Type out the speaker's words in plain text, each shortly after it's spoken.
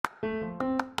Hey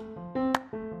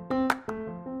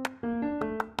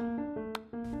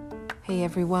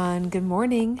everyone, good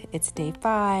morning. It's day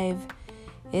 5.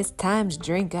 It's time to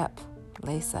drink up,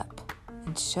 lace up,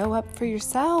 and show up for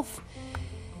yourself.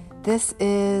 This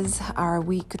is our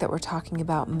week that we're talking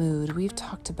about mood. We've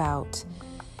talked about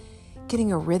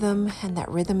getting a rhythm, and that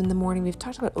rhythm in the morning. We've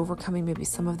talked about overcoming maybe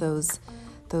some of those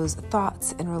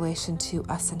thoughts in relation to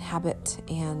us and habit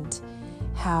and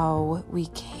how we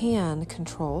can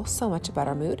control so much about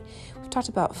our mood. We've talked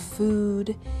about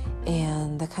food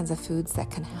and the kinds of foods that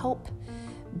can help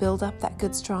build up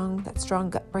that strong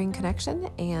gut-brain connection,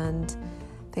 and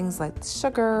things like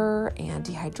sugar and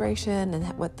dehydration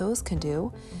and what those can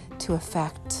do to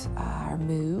affect our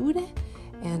mood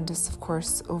and just, of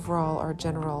course, overall our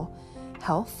general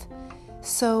health.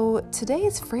 So today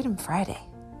is Freedom Friday.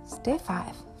 It's day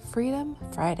 5, Freedom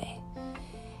Friday.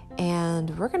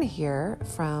 And we're going to hear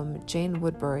from Jane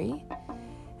Woodbury.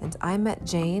 And I met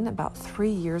Jane about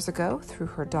 3 years ago through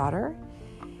her daughter.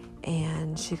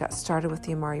 And she got started with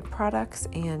the Amari products,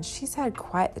 and she's had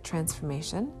quite the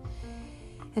transformation.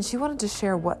 And she wanted to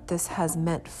share what this has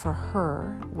meant for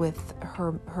her with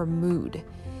her mood.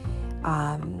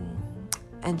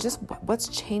 And just what's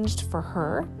changed for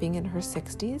her being in her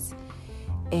 60s,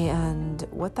 and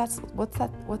what that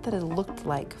had looked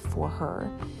like for her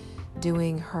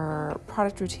doing her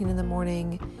product routine in the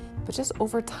morning, but just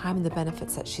over time, the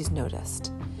benefits that she's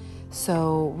noticed.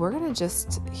 So we're going to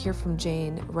just hear from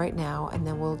Jane right now, and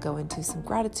then we'll go into some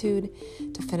gratitude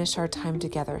to finish our time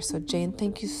together. So Jane,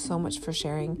 thank you so much for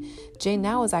sharing. Jane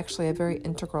now is actually a very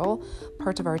integral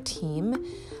part of our team.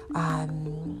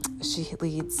 She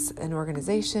leads an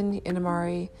organization in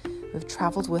Amari. We've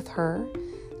traveled with her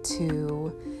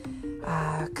to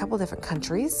a couple different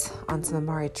countries on some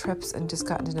Amari trips and just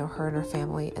gotten to know her and her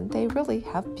family, and they really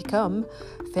have become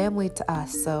family to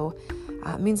us. So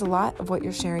it means a lot of what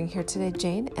you're sharing here today,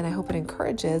 Jane, and I hope it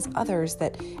encourages others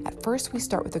that at first we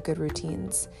start with the good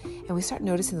routines and we start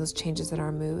noticing those changes in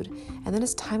our mood. And then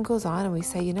as time goes on and we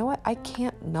say, you know what, I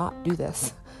can't not do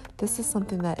this. This is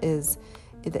something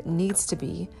that needs to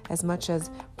be, as much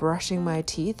as brushing my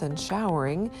teeth and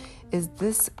showering, is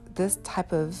this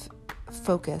type of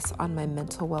focus on my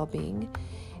mental well-being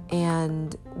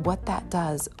and what that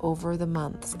does over the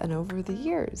months and over the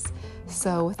years.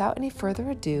 So without any further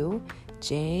ado,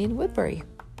 Jane Woodbury.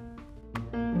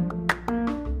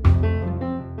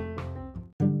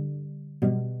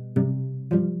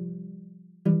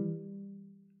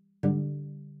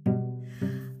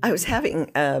 I was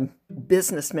having a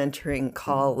business mentoring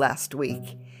call last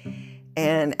week,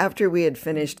 and after we had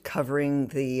finished covering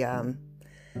the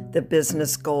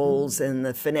business goals and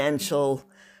the financial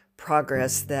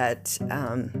progress that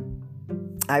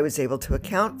I was able to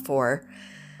account for,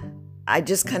 I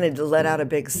just kind of let out a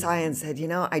big sigh and said,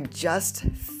 I just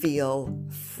feel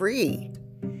free.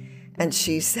 And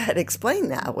she said, explain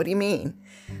that. What do you mean?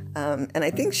 And I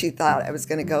think she thought I was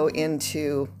going to go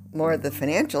into more of the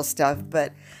financial stuff,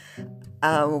 but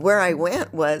where I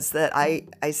went was that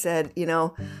I said,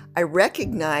 I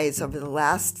recognize over the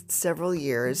last several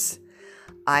years,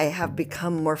 I have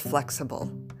become more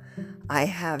flexible. I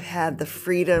have had the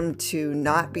freedom to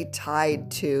not be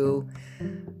tied to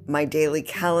my daily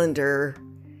calendar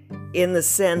in the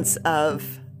sense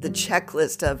of the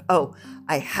checklist of,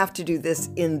 I have to do this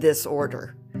in this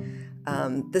order.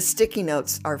 The sticky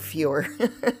notes are fewer.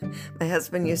 My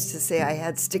husband used to say I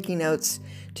had sticky notes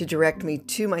to direct me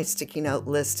to my sticky note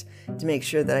list to make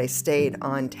sure that I stayed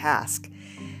on task.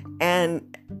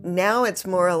 And now it's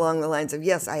more along the lines of,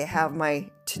 yes, I have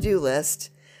my to-do list,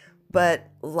 but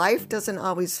life doesn't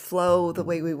always flow the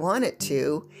way we want it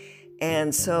to.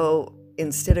 And so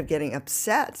instead of getting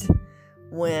upset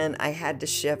when I had to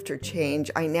shift or change,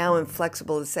 I now am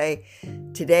flexible to say,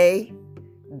 today,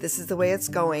 this is the way it's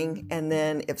going. And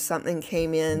then if something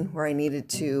came in where I needed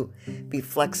to be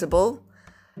flexible,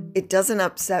 it doesn't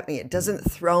upset me. It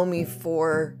doesn't throw me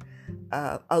for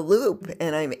a loop.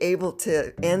 And I'm able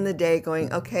to end the day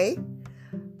going, okay,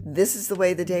 this is the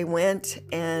way the day went,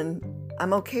 and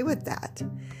I'm okay with that.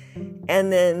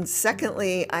 And then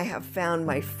secondly, I have found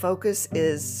my focus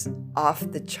is off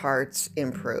the charts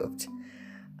improved.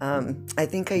 I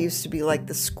think I used to be like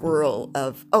the squirrel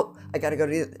of, I got to go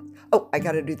do I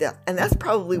got to do that. And that's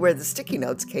probably where the sticky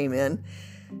notes came in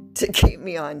to keep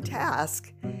me on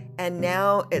task. And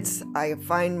now I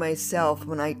find myself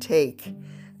when I take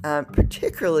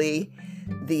particularly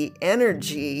the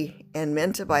energy and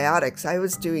mentobiotics, I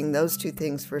was doing those two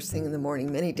things first thing in the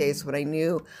morning many days when I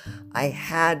knew I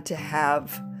had to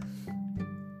have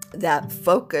that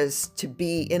focus to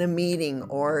be in a meeting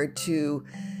or to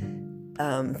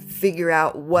figure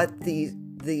out what the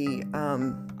the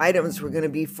items were going to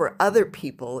be for other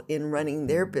people in running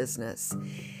their business.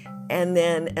 And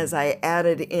then as I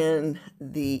added in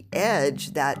the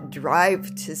edge, that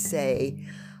drive to say,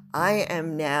 I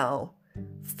am now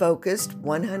focused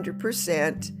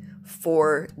 100%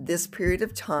 for this period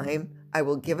of time. I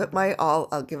will give it my all.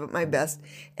 I'll give it my best.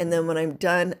 And then when I'm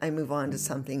done, I move on to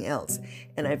something else.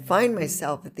 And I find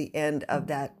myself at the end of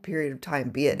that period of time,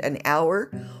 be it an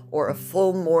hour or a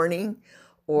full morning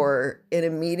or in a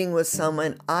meeting with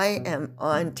someone, I am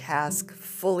on task,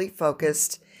 fully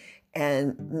focused,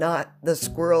 and not the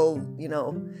squirrel,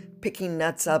 picking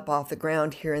nuts up off the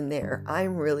ground here and there.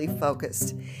 I'm really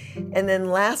focused. And then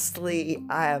lastly,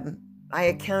 I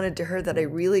accounted to her that I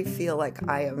really feel like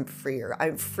I am freer.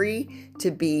 I'm free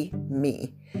to be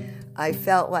me. I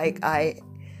felt like I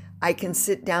can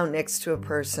sit down next to a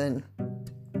person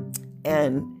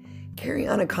and carry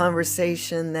on a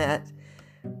conversation that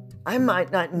I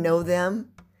might not know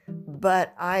them,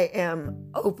 but I am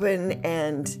open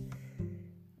and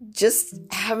just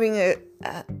having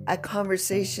a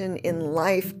conversation in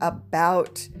life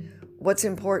about what's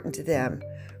important to them,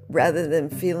 rather than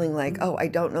feeling like, oh, I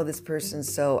don't know this person,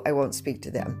 so I won't speak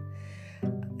to them.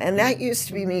 And that used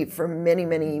to be me for many,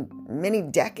 many, many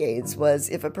decades, was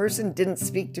if a person didn't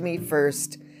speak to me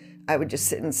first, I would just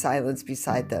sit in silence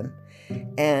beside them.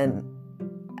 And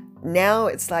now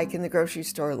it's like in the grocery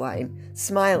store line,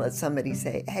 smile at somebody,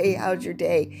 say, hey, how's your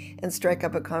day? And strike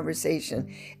up a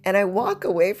conversation. And I walk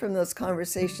away from those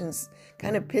conversations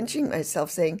kind of pinching myself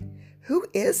saying, who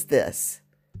is this?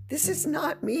 This is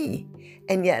not me.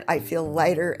 And yet I feel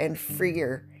lighter and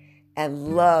freer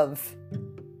and love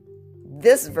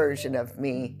this version of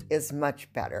me is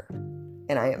much better.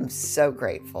 And I am so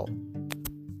grateful.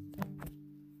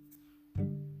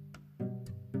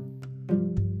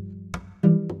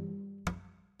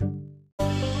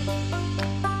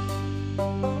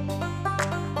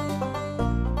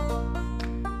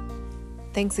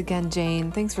 Thanks again,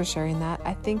 Jane. Thanks for sharing that.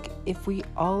 I think if we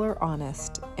all are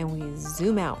honest and we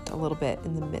zoom out a little bit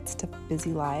in the midst of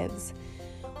busy lives,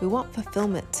 we want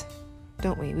fulfillment,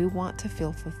 don't we? We want to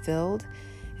feel fulfilled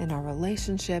in our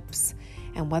relationships.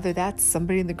 And whether that's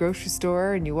somebody in the grocery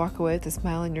store and you walk away with a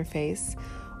smile on your face,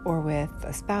 or with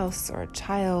a spouse or a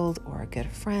child or a good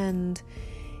friend,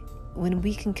 when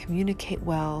we can communicate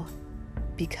well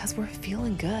because we're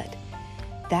feeling good,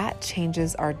 that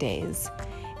changes our days.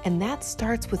 And that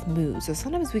starts with mood. So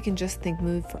sometimes we can just think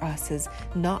mood for us is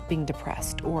not being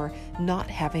depressed or not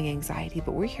having anxiety,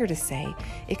 but we're here to say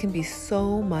it can be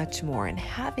so much more. And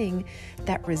having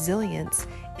that resilience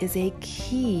is a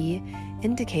key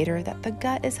indicator that the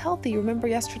gut is healthy. Remember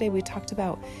yesterday we talked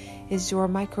about, is your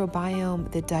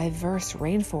microbiome the diverse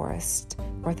rainforest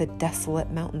or the desolate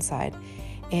mountainside?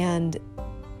 And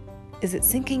is it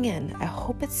sinking in? I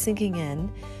hope it's sinking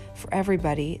in for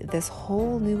everybody, this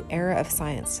whole new era of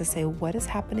science to say what is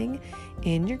happening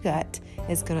in your gut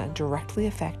is going to directly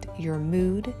affect your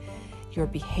mood, your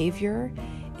behavior.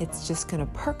 It's just going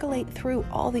to percolate through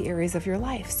all the areas of your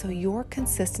life. So your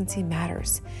consistency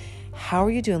matters. How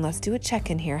are you doing? Let's do a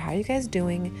check-in here. How are you guys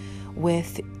doing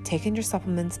with taking your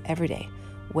supplements every day?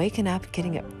 Waking up,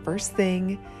 getting up first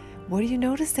thing. What are you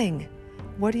noticing?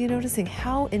 What are you noticing?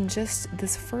 How in just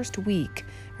this first week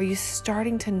are you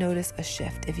starting to notice a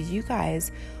shift? If you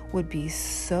guys would be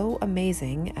so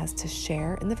amazing as to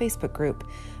share in the Facebook group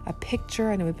a picture.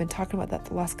 I know we've been talking about that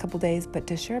the last couple days, but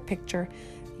to share a picture,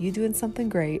 you doing something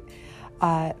great,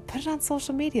 put it on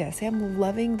social media. Say, I'm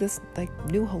loving this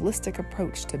new holistic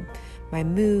approach to my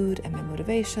mood and my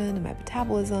motivation and my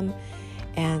metabolism.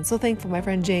 And so thankful my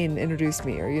friend Jane introduced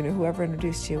me, or whoever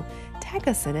introduced you. Tag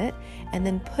us in it and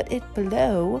then put it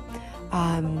below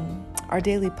our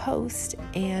daily post,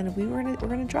 and we're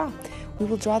gonna draw. We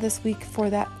will draw this week for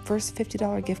that first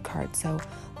 $50 gift card. So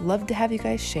love to have you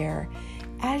guys share.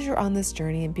 As you're on this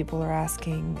journey and people are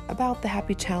asking about the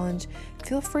Happy Challenge,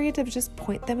 feel free to just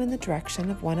point them in the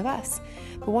direction of one of us.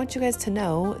 But I want you guys to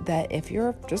know that if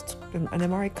you're just an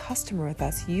MRA customer with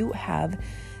us, you have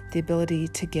the ability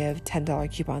to give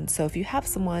 $10 coupons. So if you have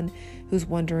someone who's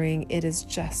wondering, it is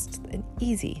just an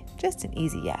easy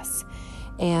yes.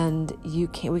 And we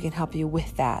can help you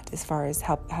with that as far as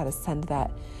how to send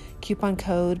that coupon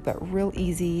code, but real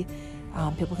easy.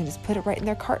 People can just put it right in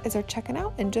their cart as they're checking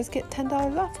out and just get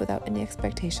 $10 off without any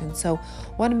expectation. So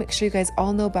want to make sure you guys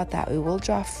all know about that. We will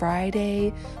draw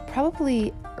Friday,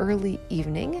 probably early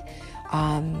evening.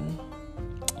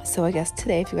 So I guess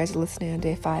today, if you guys are listening on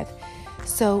day 5,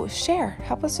 so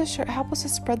help us to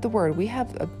spread the word. We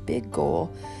have a big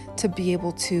goal to be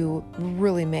able to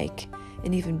really make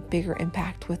an even bigger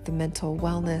impact with the mental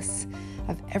wellness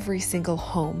of every single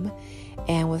home.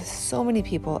 And with so many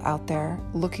people out there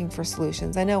looking for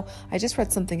solutions. I know I just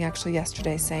read something actually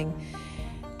yesterday saying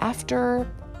after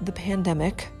the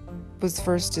pandemic was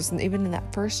first, just even in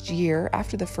that first year,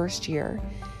 after the first year,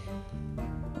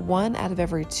 1 out of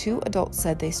every 2 adults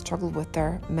said they struggled with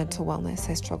their mental wellness.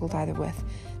 They struggled either with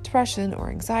depression or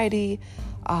anxiety,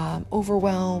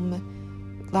 overwhelm,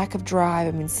 lack of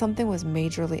drive. I mean, something was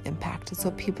majorly impacted.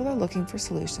 So people are looking for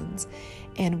solutions,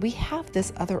 and we have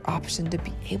this other option to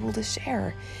be able to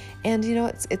share. And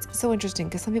it's so interesting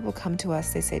because some people come to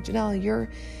us, they say, Janelle,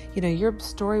 your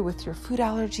story with your food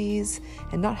allergies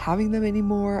and not having them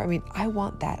anymore. I mean, I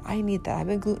want that. I need that. I've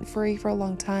been gluten-free for a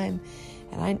long time,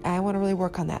 and I want to really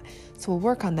work on that. So we'll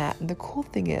work on that. And the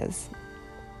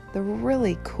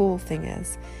really cool thing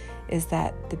is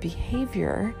that the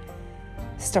behavior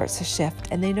starts to shift,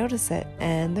 and they notice it,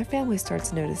 and their family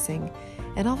starts noticing,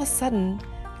 and all of a sudden,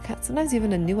 sometimes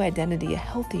even a new identity, a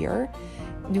healthier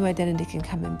new identity can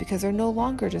come in, because they're no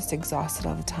longer just exhausted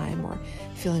all the time or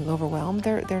feeling overwhelmed.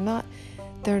 They're not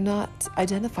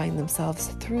identifying themselves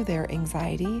through their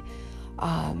anxiety,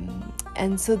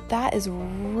 and so that is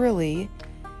really,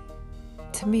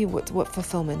 to me, what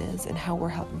fulfillment is and how we're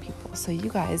helping people. So you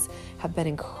guys have been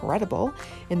incredible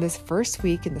in this first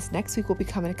week, and this next week we'll be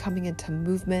coming into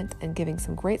movement and giving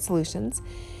some great solutions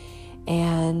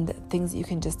and things that you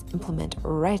can just implement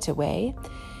right away.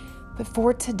 But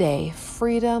for today,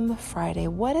 Freedom Friday,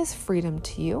 what is freedom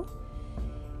to you?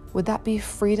 Would that be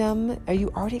freedom? Are you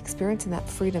already experiencing that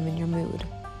freedom in your mood?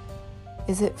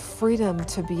 Is it freedom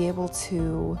to be able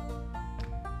to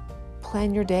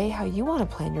plan your day how you want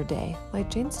to plan your day, like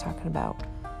Jane's talking about?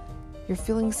 You're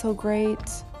feeling so great.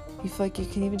 You feel like you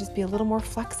can even just be a little more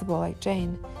flexible, like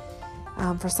Jane.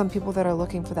 For some people that are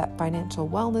looking for that financial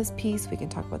wellness piece, we can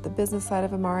talk about the business side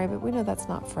of Amari, but we know that's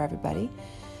not for everybody.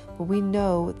 But we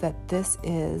know that this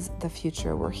is the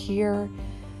future. We're here.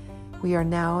 We are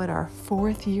now in our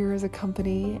 4th year as a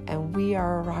company, and we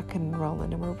are rocking and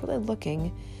rolling, and we're really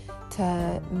looking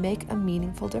to make a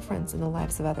meaningful difference in the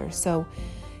lives of others. So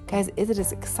guys, is it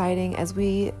as exciting as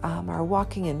we are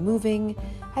walking and moving?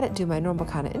 I didn't do my normal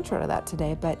kind of intro to that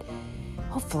today, but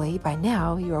hopefully by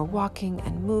now you are walking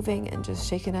and moving and just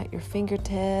shaking out your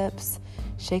fingertips,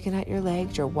 shaking out your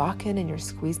legs. You're walking and you're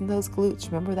squeezing those glutes.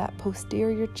 Remember that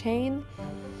posterior chain?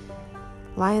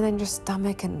 Lying on your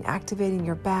stomach and activating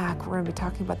your back. We're going to be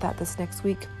talking about that this next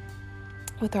week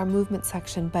with our movement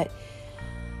section, but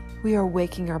we are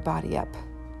waking our body up.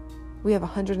 We have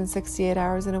 168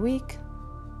 hours in a week.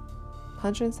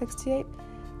 168,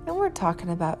 and we're talking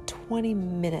about 20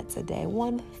 minutes a day,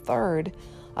 1/3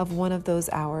 of one of those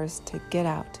hours to get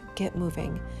out, get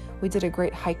moving. We did a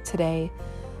great hike today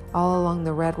all along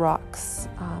the Red Rocks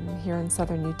here in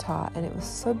southern Utah, and it was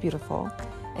so beautiful,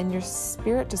 and your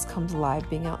spirit just comes alive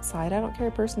being outside. I don't care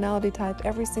personality type,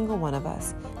 every single one of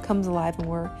us comes alive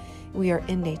when we are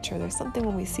in nature. There's something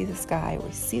when we see the sky,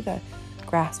 we see the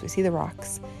grass, we see the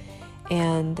rocks.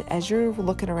 And as you're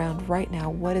looking around right now,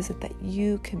 what is it that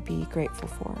you can be grateful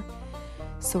for?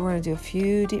 So we're going to do a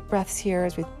few deep breaths here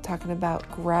as we're talking about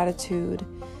gratitude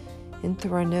in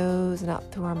through our nose and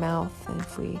out through our mouth. And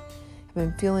if we have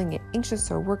been feeling anxious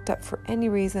or worked up for any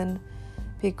reason,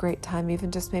 be a great time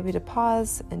even just maybe to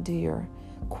pause and do your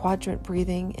quadrant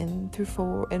breathing in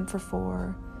for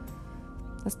 4.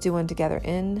 Let's do one together.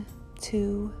 In,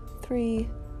 2, 3,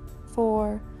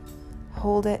 4.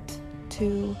 Hold it.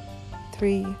 2,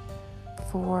 3,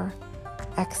 4.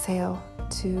 Exhale.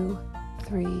 2,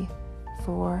 3,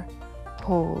 4.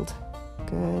 Hold.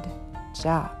 Good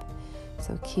job.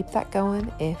 So keep that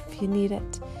going if you need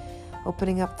it.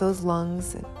 Opening up those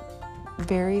lungs.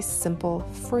 Very simple,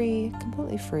 free,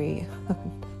 completely free,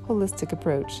 holistic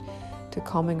approach to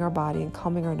calming our body and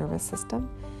calming our nervous system.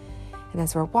 And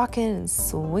as we're walking and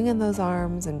swinging those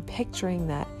arms and picturing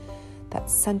that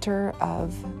center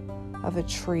of a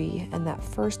tree and that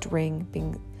first ring,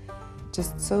 being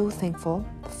just so thankful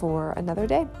for another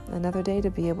day to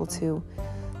be able to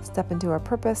step into our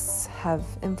purpose, have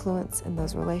influence in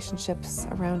those relationships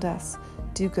around us,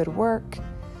 do good work,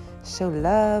 show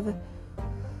love.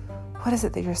 What is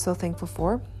it that you're so thankful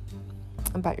for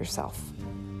about yourself?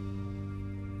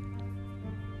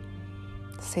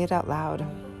 Say it out loud.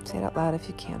 Say it out loud if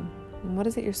you can. And what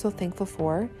is it you're so thankful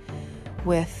for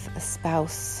with a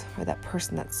spouse or that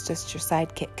person that's just your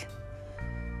sidekick?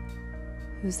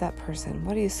 Who's that person?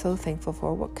 What are you so thankful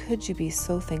for? What could you be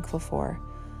so thankful for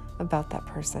about that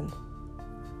person?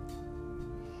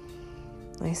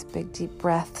 Nice big deep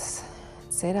breaths.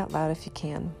 Say it out loud if you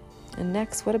can. And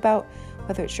next, what about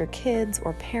whether it's your kids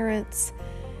or parents?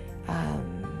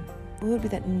 What would be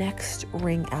that next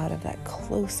ring out of that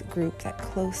close group, that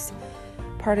close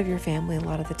part of your family a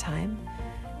lot of the time.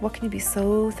 What can you be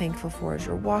so thankful for as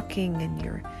you're walking and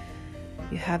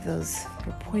you have your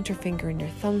pointer finger and your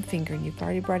thumb finger, and you've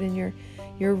already brought in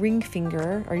your ring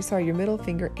finger, your middle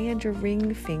finger and your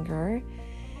ring finger.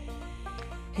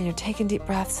 And you're taking deep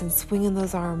breaths and swinging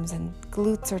those arms, and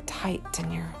glutes are tight,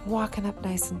 and you're walking up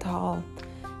nice and tall,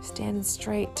 standing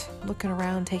straight, looking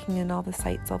around, taking in all the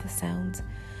sights, all the sounds.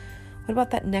 What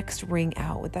about that next ring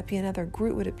out? Would that be another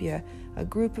group? Would it be a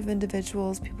group of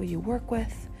individuals, people you work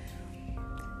with?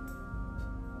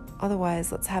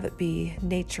 Otherwise, let's have it be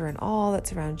nature and all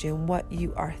that's around you and what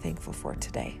you are thankful for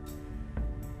today.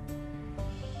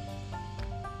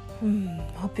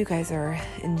 Hope you guys are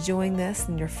enjoying this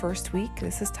in your first week.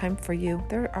 This is time for you.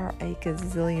 There are a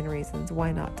gazillion reasons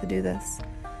why not to do this.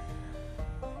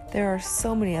 There are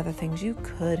so many other things you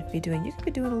could be doing. You could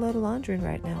be doing a load of laundry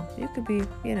right now. You could be,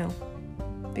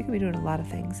 doing a lot of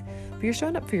things. But you're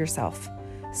showing up for yourself.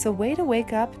 So way to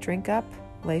wake up, drink up,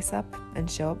 lace up, and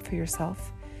show up for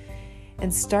yourself.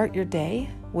 And start your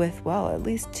day with, at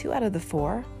least 2 out of the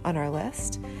 4 on our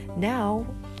list. Now,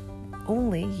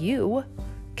 only you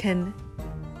can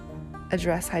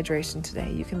address hydration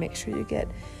today. You can make sure you get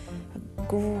a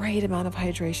great amount of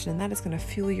hydration, and that is going to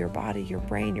fuel your body, your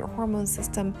brain, your hormone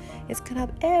system. It's going to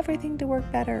help everything to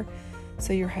work better.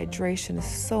 So your hydration is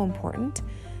so important.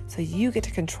 So you get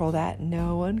to control that.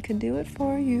 No one can do it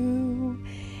for you.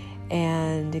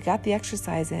 And you got the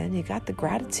exercise in, you got the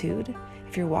gratitude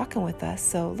if you're walking with us.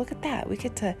 So look at that. We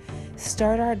get to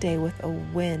start our day with a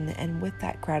win and with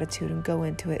that gratitude and go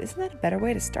into it. Isn't that a better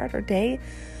way to start our day?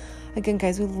 Again,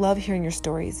 guys, we love hearing your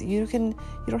stories. You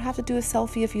don't have to do a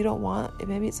selfie if you don't want.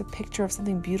 Maybe it's a picture of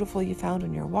something beautiful you found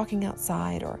when you're walking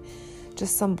outside, or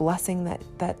just some blessing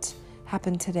that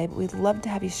happened today. But we'd love to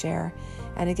have you share.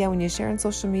 And again, when you share on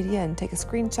social media, and take a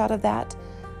screenshot of that,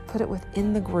 put it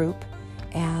within the group,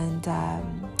 and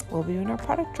we'll be doing our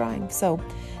product drawing. So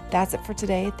that's it for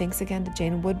today. Thanks again to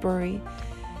Jane Woodbury,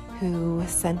 who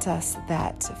sent us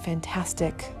that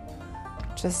fantastic,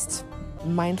 just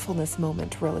mindfulness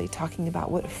moment, really talking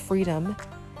about what freedom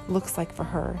looks like for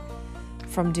her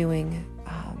from doing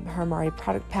her Mari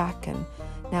product pack, and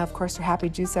now of course her happy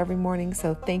juice every morning.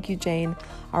 So thank you, Jane.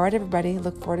 All right, everybody,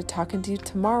 look forward to talking to you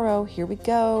tomorrow. Here we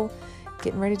go,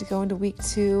 getting ready to go into week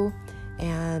 2,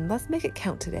 and let's make it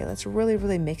count today. Let's really,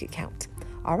 really make it count.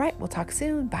 All right, we'll talk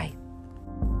soon. Bye.